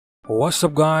What's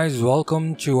up guys,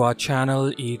 welcome to our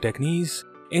channel Etechniz.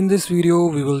 In this video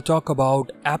we will talk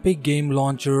about Epic Game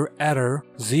Launcher error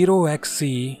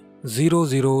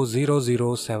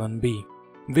 0xc00007b.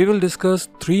 We will discuss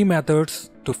 3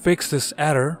 methods to fix this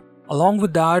error. Along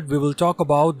with that, we will talk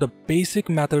about the basic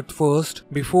method first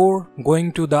before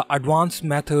going to the advanced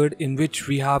method in which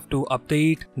we have to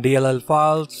update DLL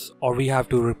files, or we have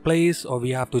to replace, or we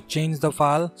have to change the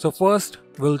file. So first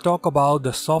we'll talk about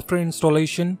the software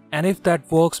installation, and if that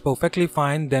works perfectly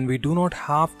fine, then we do not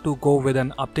have to go with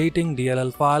an updating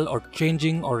DLL file or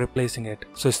changing or replacing it.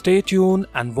 So stay tuned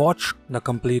and watch the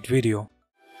complete video.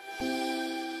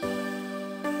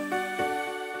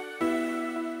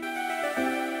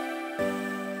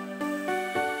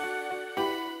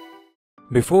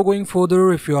 Before going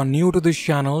further, if you are new to this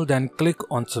channel, then click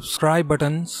on subscribe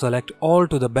button, select all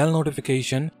to the bell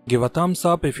notification, give a thumbs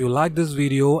up if you like this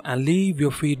video and leave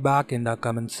your feedback in the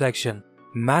comment section.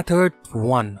 Method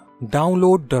 1.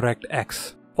 Download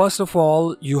DirectX. First of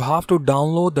all, you have to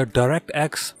download the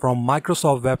DirectX from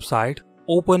Microsoft website.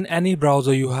 Open any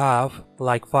browser you have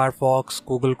like Firefox,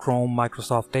 Google Chrome,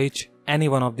 Microsoft Edge, any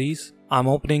one of these. I'm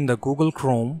opening the Google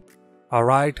Chrome.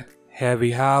 Alright, here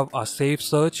we have a safe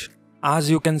search.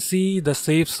 As you can see, the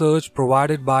safe search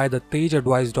provided by the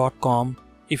tejadvice.com.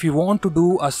 If you want to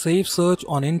do a safe search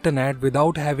on internet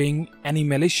without having any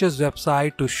malicious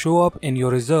website to show up in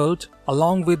your result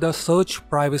along with the search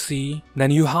privacy, then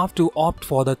you have to opt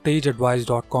for the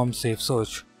tejadvice.com safe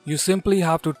search. You simply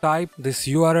have to type this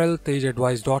URL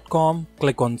tejadvice.com,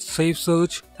 click on Safe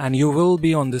Search, and you will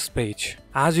be on this page.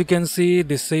 As you can see,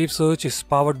 this Safe Search is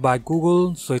powered by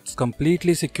Google, so it's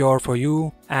completely secure for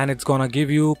you and it's gonna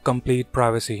give you complete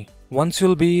privacy. Once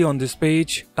you'll be on this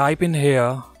page, type in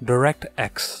here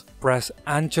DirectX, press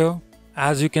Enter.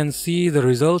 As you can see the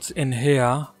results in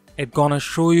here, it's gonna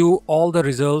show you all the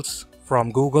results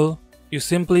from Google. You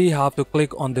simply have to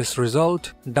click on this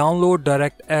result, download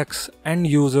DirectX End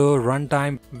User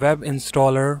Runtime Web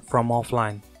Installer from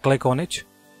offline. Click on it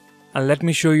and let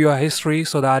me show you a history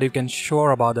so that you can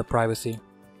sure about the privacy.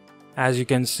 As you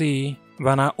can see,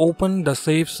 when I open the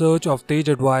safe search of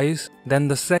Tejadvice, then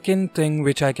the second thing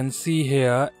which I can see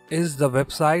here is the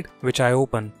website which I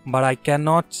open, but I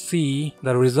cannot see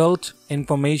the result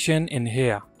information in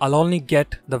here. I'll only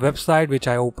get the website which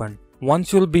I opened.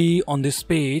 Once you'll be on this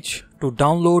page, to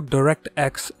download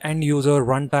DirectX End User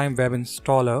Runtime Web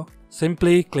Installer,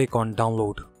 simply click on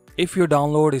Download. If your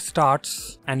download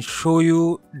starts and show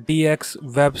you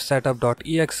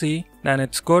dxwebsetup.exe, then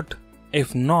it's good.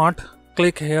 If not,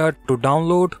 click here to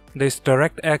download this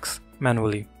DirectX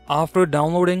manually. After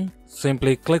downloading,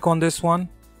 simply click on this one.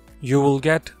 You will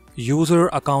get User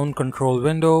Account Control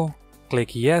window.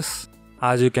 Click Yes.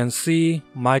 As you can see,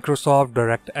 Microsoft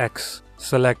DirectX.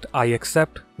 Select I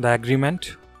accept the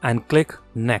agreement and click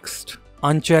Next.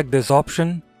 Uncheck this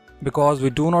option because we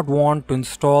do not want to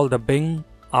install the Bing.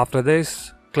 After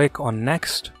this, click on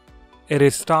Next. It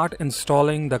is start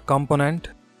installing the component.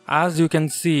 As you can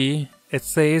see, it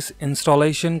says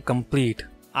installation complete.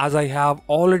 As I have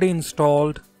already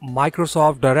installed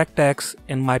Microsoft DirectX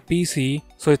in my PC,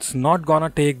 so it's not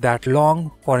gonna take that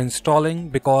long for installing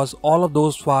because all of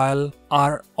those files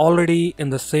are already in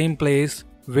the same place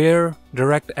where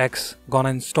DirectX gonna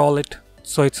install it,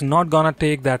 so it's not gonna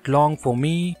take that long for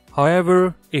me.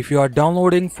 However, if you are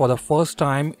downloading for the first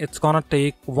time, it's gonna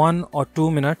take 1 or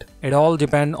 2 minutes. It all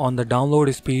depends on the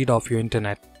download speed of your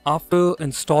internet. After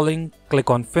installing, click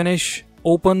on Finish.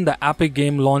 Open the Epic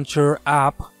Game Launcher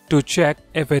app to check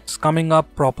if it's coming up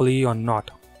properly or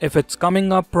not. If it's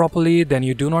coming up properly, then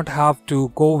you do not have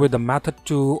to go with the method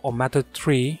 2 or method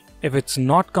 3. If it's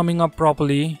not coming up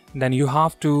properly, then you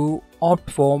have to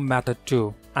opt for method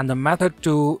 2, and the method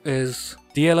 2 is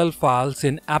DLL files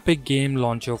in Epic Game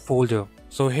Launcher folder.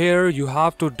 So here you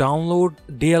have to download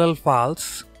DLL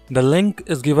files. The link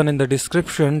is given in the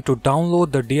description to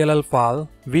download the DLL file.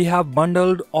 We have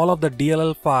bundled all of the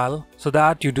DLL file so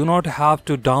that you do not have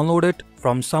to download it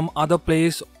from some other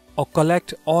place or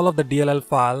collect all of the DLL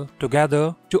file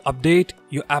together to update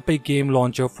your Epic Game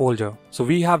Launcher folder. So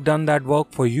we have done that work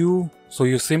for you, so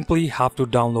you simply have to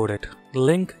download it. The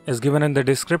link is given in the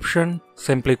description.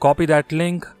 Simply copy that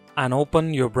link and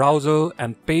open your browser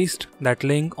and paste that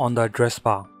link on the address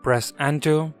bar. Press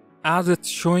Enter. As it's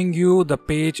showing you the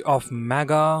page of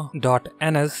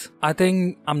mega.ns, I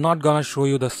think I'm not gonna show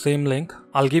you the same link.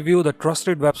 I'll give you the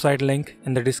trusted website link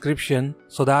in the description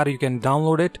so that you can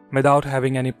download it without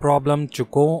having any problem to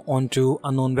go onto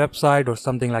unknown website or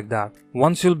something like that.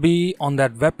 Once you'll be on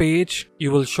that web page,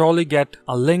 you will surely get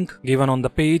a link given on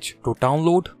the page to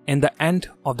download in the end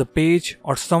of the page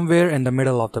or somewhere in the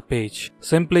middle of the page.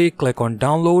 Simply click on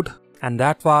download and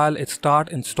that file it start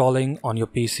installing on your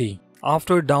PC.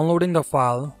 After downloading the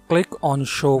file, click on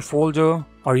Show Folder,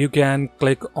 or you can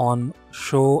click on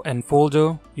Show in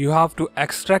Folder. You have to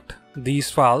extract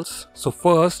these files. So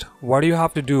first, what you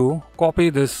have to do, copy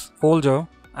this folder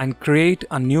and create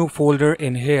a new folder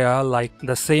in here like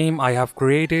the same I have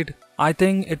created. I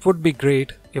think it would be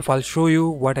great if I'll show you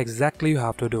what exactly you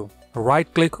have to do.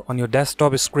 Right click on your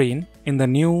desktop screen. In the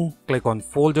new, click on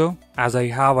Folder. As I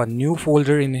have a new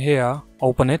folder in here,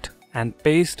 open it and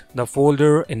paste the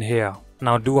folder in here.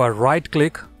 Now do a right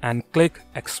click and click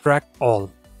Extract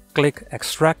All. Click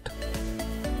Extract.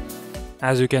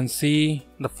 As you can see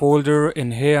the folder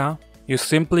in here, you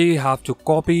simply have to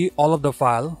copy all of the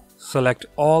file, select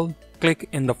all, click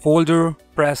in the folder,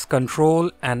 press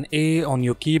Ctrl and A on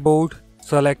your keyboard,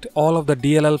 select all of the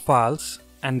DLL files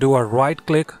and do a right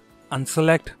click and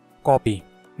select Copy.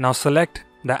 Now select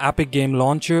the Epic Game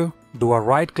Launcher, do a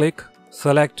right click,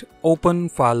 select Open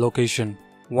File Location.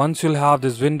 Once you'll have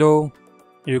this window,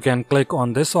 you can click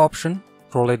on this option,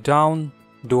 scroll it down,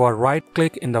 do a right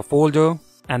click in the folder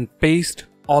and paste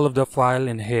all of the file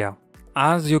in here.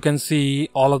 As you can see,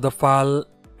 all of the file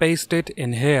pasted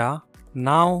in here.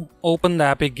 Now open the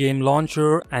Epic Game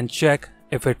Launcher and check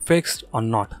if it fixed or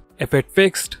not. If it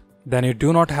fixed, then you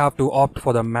do not have to opt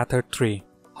for the method 3.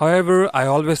 However, I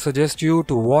always suggest you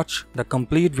to watch the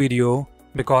complete video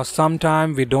because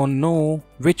sometimes we don't know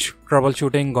which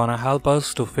troubleshooting gonna help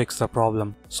us to fix the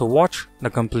problem. So watch the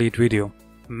complete video.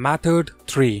 Method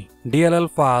 3. DLL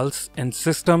files in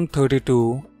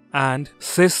System32 and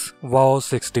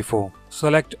syswow64.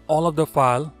 Select all of the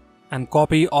file and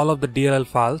copy all of the DLL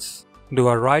files. Do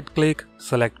a right click,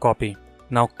 select copy.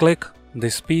 Now click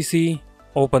this PC,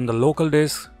 open the local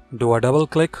disk, do a double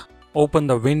click, open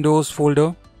the Windows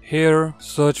folder. Here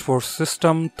search for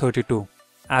System32.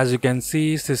 As you can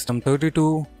see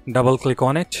System32, double click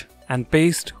on it and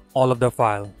paste all of the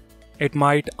file. It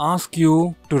might ask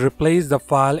you to replace the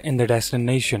file in the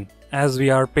destination. As we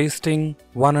are pasting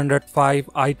 105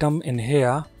 item in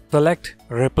here, select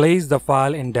replace the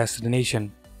file in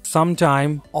destination.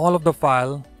 Sometime all of the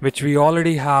file which we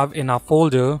already have in our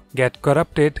folder get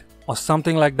corrupted or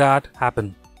something like that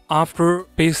happen. After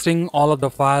pasting all of the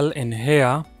file in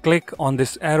here, click on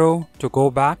this arrow to go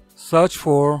back. Search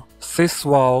for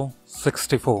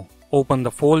syswow64. Open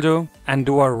the folder and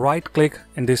do a right click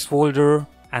in this folder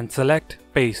and select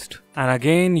paste. And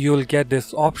again you'll get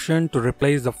this option to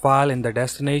replace the file in the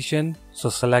destination. So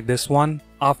select this one.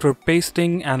 After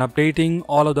pasting and updating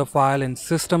all of the file in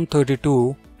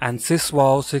System32 and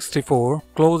syswow64,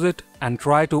 close it and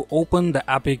try to open the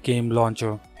Epic Game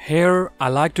Launcher. Here I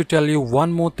like to tell you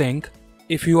one more thing.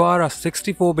 If you are a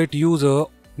 64-bit user,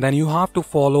 then you have to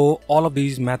follow all of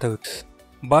these methods.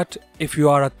 But if you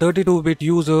are a 32-bit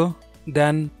user,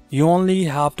 then you only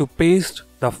have to paste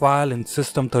the file in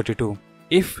System32.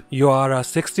 If you are a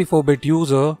 64-bit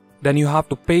user, then you have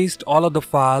to paste all of the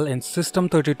file in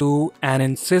System32 and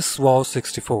in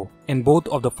syswow64 in both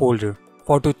of the folder.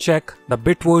 For to check the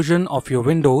bit version of your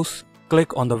Windows,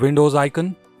 click on the Windows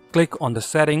icon, click on the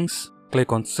settings,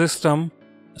 click on System,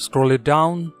 scroll it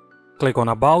down, click on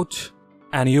About,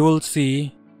 and you will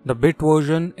see the bit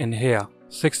version in here,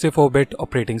 64-bit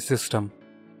operating system.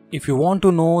 If you want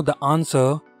to know the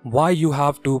answer why you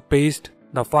have to paste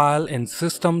the file in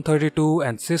System32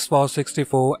 and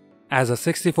syswow64 as a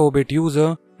 64-bit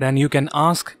user, then you can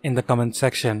ask in the comment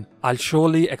section. I'll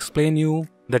surely explain you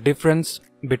the difference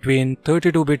between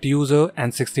 32-bit user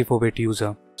and 64-bit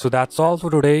user. So that's all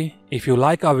for today. If you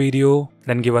like our video,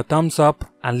 then give a thumbs up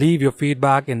and leave your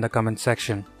feedback in the comment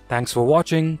section. Thanks for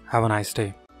watching. Have a nice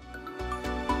day.